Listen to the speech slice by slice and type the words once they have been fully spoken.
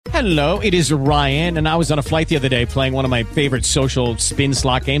Hello, it is Ryan, and I was on a flight the other day playing one of my favorite social spin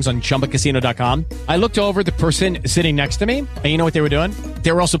slot games on ChumbaCasino.com. I looked over at the person sitting next to me, and you know what they were doing?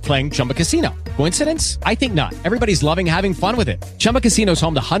 They were also playing Chumba Casino. Coincidence? I think not. Everybody's loving having fun with it. Chumba Casino is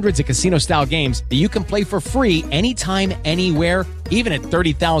home to hundreds of casino-style games that you can play for free anytime, anywhere, even at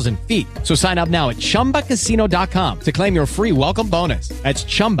 30,000 feet. So sign up now at ChumbaCasino.com to claim your free welcome bonus. That's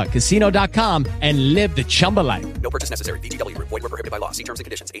ChumbaCasino.com and live the Chumba life. No purchase necessary. VGW Group. Void where prohibited by law. See terms and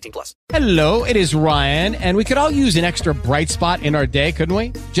conditions. 18+. Hello, it is Ryan, and we could all use an extra bright spot in our day, couldn't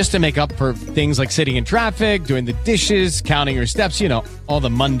we? Just to make up for things like sitting in traffic, doing the dishes, counting your steps, you know, all the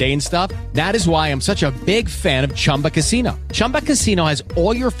mundane stuff. That is why I'm such a big fan of Chumba Casino. Chumba Casino has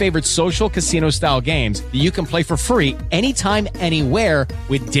all your favorite social casino-style games that you can play for free anytime, anywhere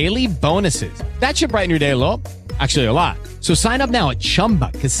with daily bonuses. That should brighten your day a little. Actually, a lot. So sign up now at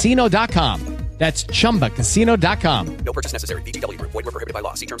ChumbaCasino.com. That's ChumbaCasino.com. No purchase necessary. VGW Group. Void where prohibited by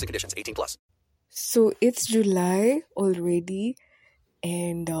law. See terms and conditions. 18+. So it's July already,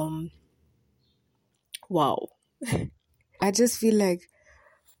 and wow. I just feel like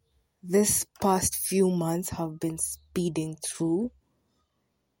this past few months have been speeding through.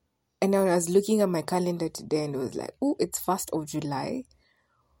 And I was looking at my calendar today and it was like, oh, it's 1st of July.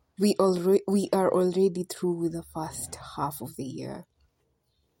 We are already through with the first half of the year.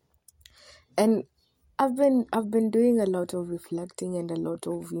 And I've been doing a lot of reflecting and a lot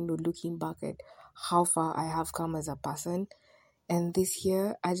of, looking back at how far I have come as a person. And this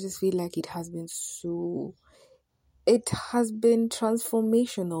year, I just feel like it has been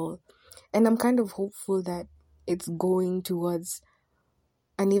transformational. And I'm kind of hopeful that it's going towards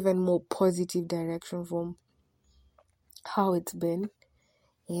an even more positive direction from how it's been.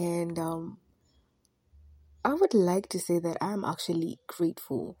 And I would like to say that I'm actually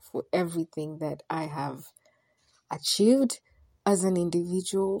grateful for everything that I have achieved as an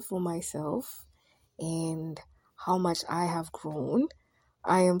individual for myself and how much I have grown.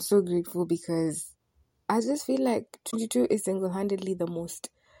 I am so grateful because I just feel like 2022 is single-handedly the most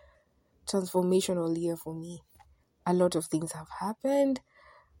transformational year for me. A lot of things have happened.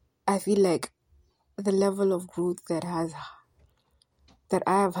 I feel like the level of growth that I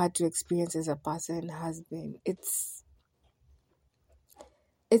have had to experience as a person has been, it's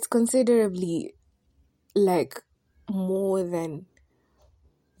considerably like more than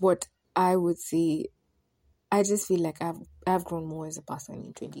what I would say. I just feel like I've grown more as a person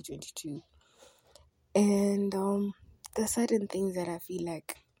in 2022. And there's certain things that I feel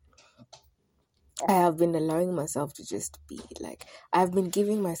like I have been allowing myself to just be. Like, I've been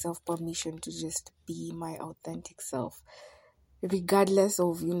giving myself permission to just be my authentic self, regardless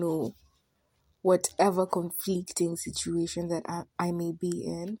of, whatever conflicting situation that I may be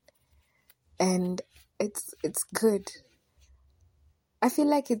in. And it's good. I feel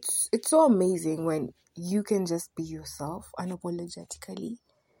like it's so amazing when you can just be yourself unapologetically,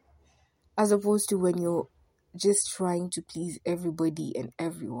 as opposed to when you're just trying to please everybody and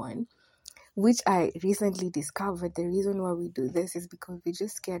everyone, which I recently discovered the reason why we do this is because we're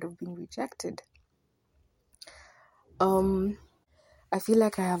just scared of being rejected. I feel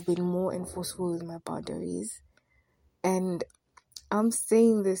like I have been more enforceful with my boundaries, and I'm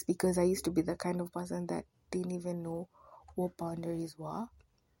saying this because I used to be the kind of person that didn't even know what boundaries were.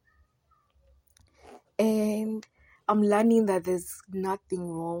 And I'm learning that there's nothing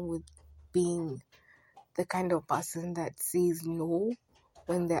wrong with being the kind of person that says no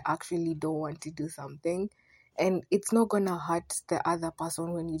when they actually don't want to do something. And it's not gonna hurt the other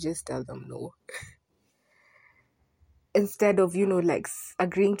person when you just tell them no. Instead of,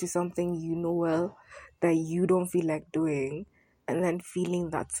 agreeing to something well that you don't feel like doing, and then feeling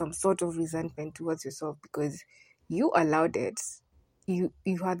that some sort of resentment towards yourself because you allowed it. You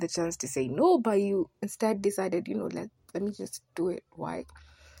had the chance to say no, but you instead decided, let me just do it. Why?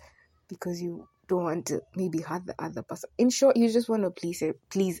 Because you don't want to maybe hurt the other person. In short, you just want to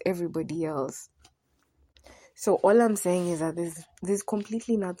please everybody else. So all I'm saying is that there's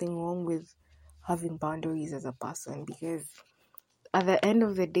completely nothing wrong with having boundaries as a person, because at the end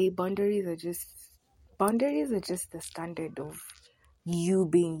of the day, boundaries are just the standard of you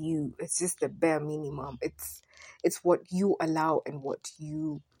being you. It's just the bare minimum. It's what you allow and what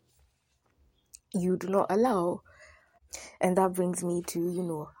you do not allow. And that brings me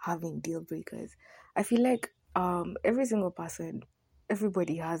to, having deal breakers. I feel like every single person,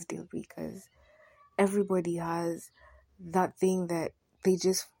 everybody has deal breakers. Everybody has that thing that they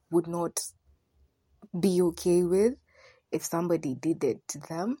just would not be okay with if somebody did it to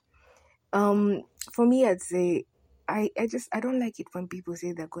them. For me, I'd say I don't like it when people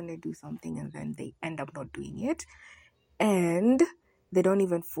say they're going to do something and then they end up not doing it. And they don't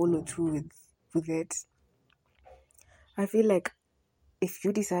even follow through with it. I feel like if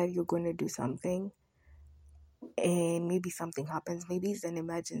you decide you're going to do something and maybe something happens, maybe it's an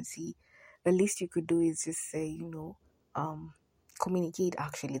emergency, the least you could do is just say, communicate.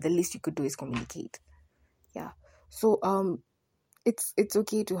 Actually, the least you could do is communicate. Yeah. So it's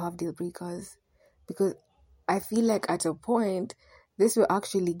okay to have deal breakers, because I feel like at a point this will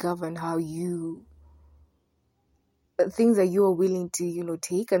actually govern how you things that you are willing to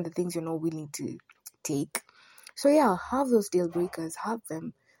take and the things you're not willing to take. So yeah, have those deal breakers, have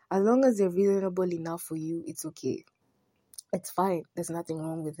them. As long as they're reasonable enough for you, it's okay. It's fine. There's nothing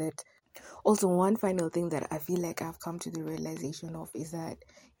wrong with it. Also, one final thing that I feel like I've come to the realization of is that,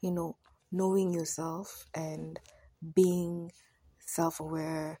 knowing yourself and being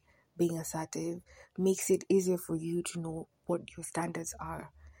self-aware, being assertive, makes it easier for you to know what your standards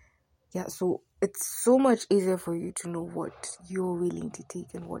are. Yeah, so it's so much easier for you to know what you're willing to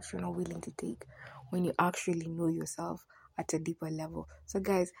take and what you're not willing to take when you actually know yourself at a deeper level. So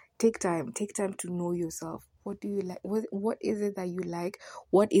guys, take time to know yourself. What do you like? What is it that you like?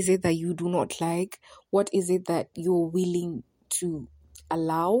 What is it that you do not like? What is it that you're willing to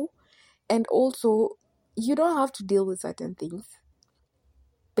allow? And also, you don't have to deal with certain things.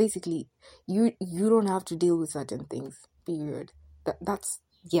 Basically, you don't have to deal with certain things, period. That's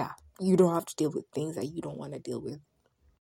you don't have to deal with things that you don't want to deal with.